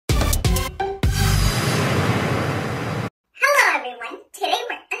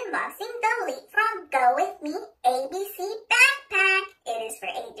So with me, ABC Backpack. It is for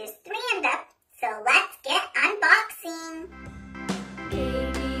ages 3 and up, so let's get unboxing.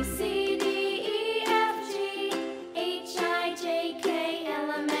 A, B, C, D, E, F, G, H, I, J, K,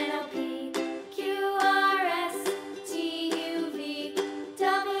 L, M, N, O, P, Q, R, S, T, U, V,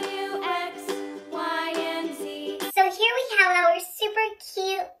 W, X, Y, and Z. So here we have our super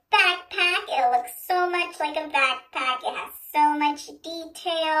cute backpack. It looks so much like a backpack. It has so much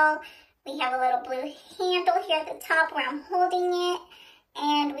detail. We have a little blue handle here at the top where I'm holding it.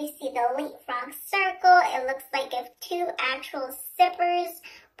 And we see the LeapFrog circle. It looks like if 2 actual zippers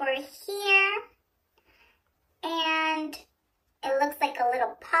were here. And it looks like a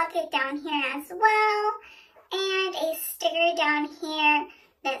little pocket down here as well. And a sticker down here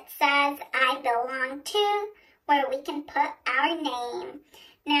that says I belong to, where we can put our name.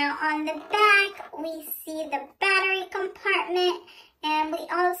 Now on the back, we see the battery compartment. And we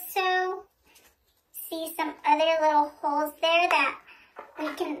also see some other little holes there that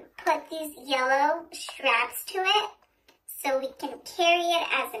we can put these yellow straps to it so we can carry it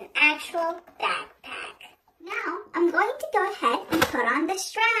as an actual backpack. Now, I'm going to go ahead and put on the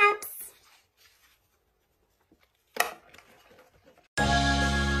straps.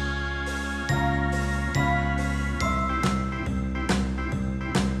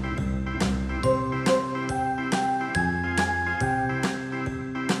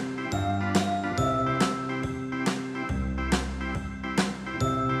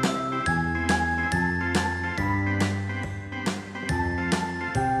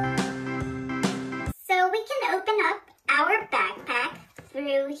 Open up our backpack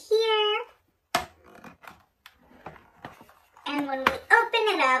through here, and when we open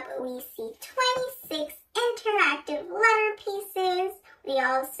it up, we see 26 interactive letter pieces. We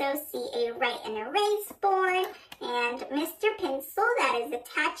also see a write and erase board and Mr. Pencil that is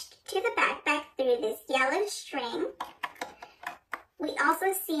attached to the backpack through this yellow string. We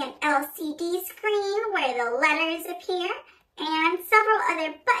also see an LCD screen where the letters appear, and several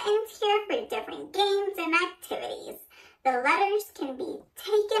other buttons here for different games and activities. The letters can be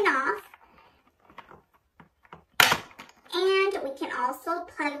taken off, and we can also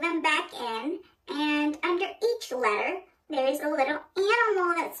plug them back in. And under each letter, there's a little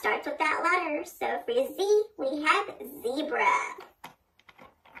animal that starts with that letter. So for Z, we have zebra.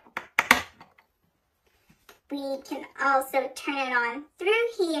 We can also turn it on through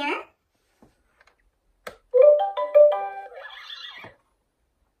here.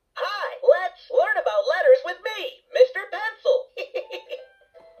 Learn about letters with me, Mr. Pencil.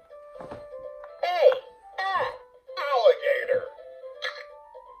 A, alligator.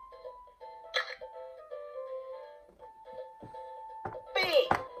 B,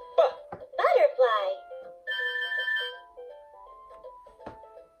 butterfly.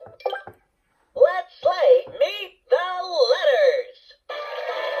 Let's play Meet the Letters.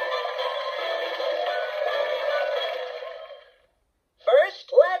 First,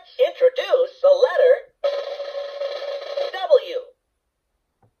 let's introduce the letter W.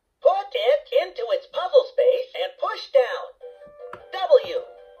 Put it into its puzzle space and push down. W.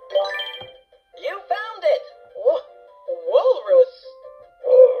 You found it. Walrus.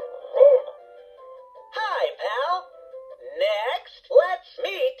 Hi, pal. Next, let's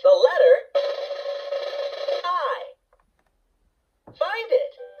meet the letter I. Find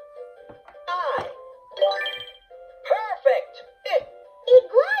it. I. Perfect.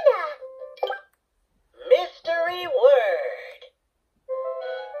 Iguana. Mystery word.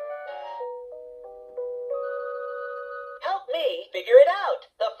 Help me figure it out.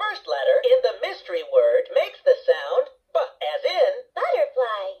 The first letter in the mystery word makes the sound B, as in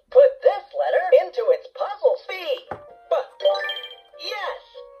butterfly. Put this letter into its puzzle space. B. Yes.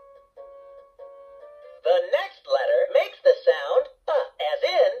 The next letter makes the sound as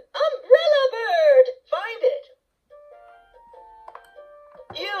in umbrella bird. Find it.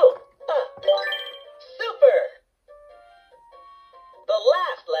 U. Super. The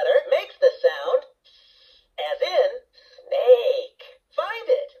last letter makes the sound as in snake. Find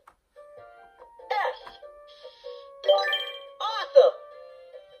it. S. Awesome.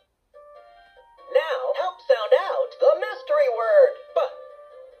 Now help sound out the mystery word. B.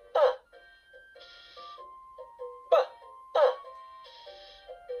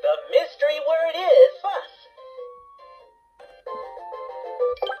 The mystery word is bus.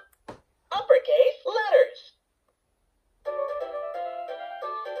 Uppercase letters.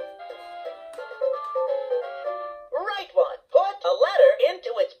 Right one. Put a letter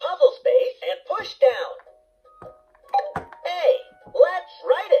into its puzzle space and push down. A. Let's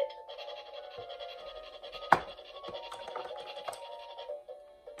write it.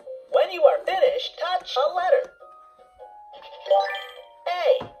 When you are finished, finish, touch a letter.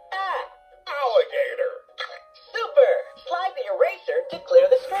 A. Alligator. Super! Slide the eraser to clear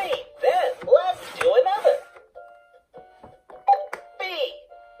the screen. Then let's do another. B.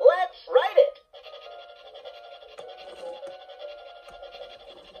 Let's write it.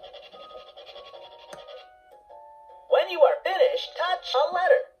 When you are finished, touch a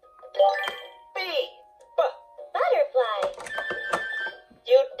letter. B. Butterfly.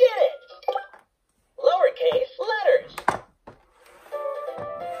 You did it! Lowercase letters.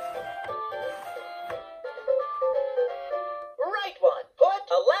 Right one. Put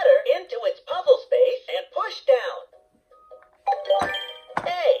a letter into its puzzle space and push down.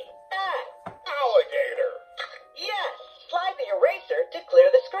 A. Alligator. Yes. Slide the eraser to clear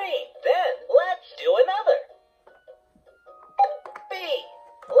the screen. Then let's do another. B.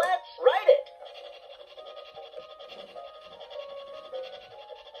 Let's write it.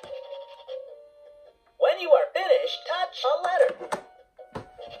 When you are finished, touch a letter.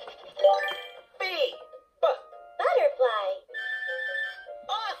 B. Butterfly.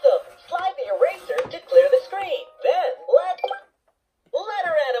 Awesome! Slide the eraser to clear the screen. Then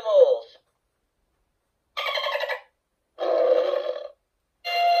letter animals.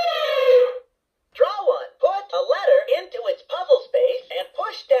 Draw one. Put a letter into its puzzle space and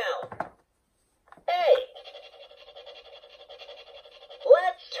push down. A.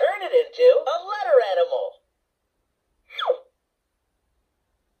 Let's turn it into a letter animal.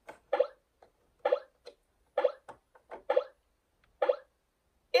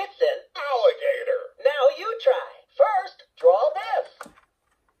 It's an alligator. Now you try. First, draw this.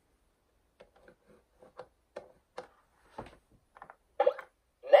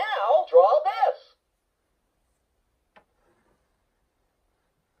 Now, draw this.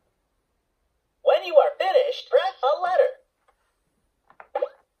 When you are finished, press a letter.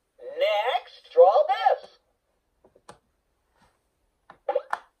 Next, draw this.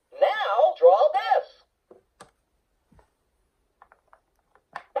 Now, draw this.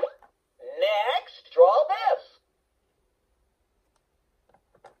 Next, draw this.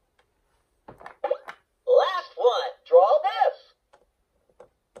 Last one, draw this.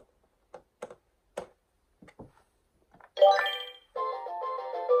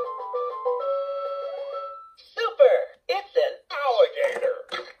 Super! It's an alligator.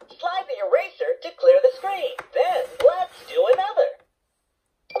 Slide the eraser to clear the screen. Then let's do another.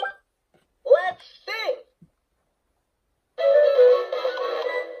 Let's sing.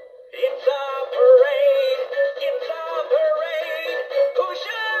 It's a parade. It's a parade. Who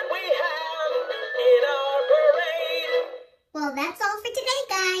should we have in our parade? Well, that's all for today,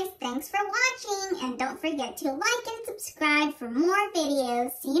 guys. Thanks for watching, and don't forget to like and subscribe for more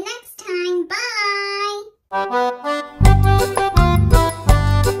videos. See you next time. Bye!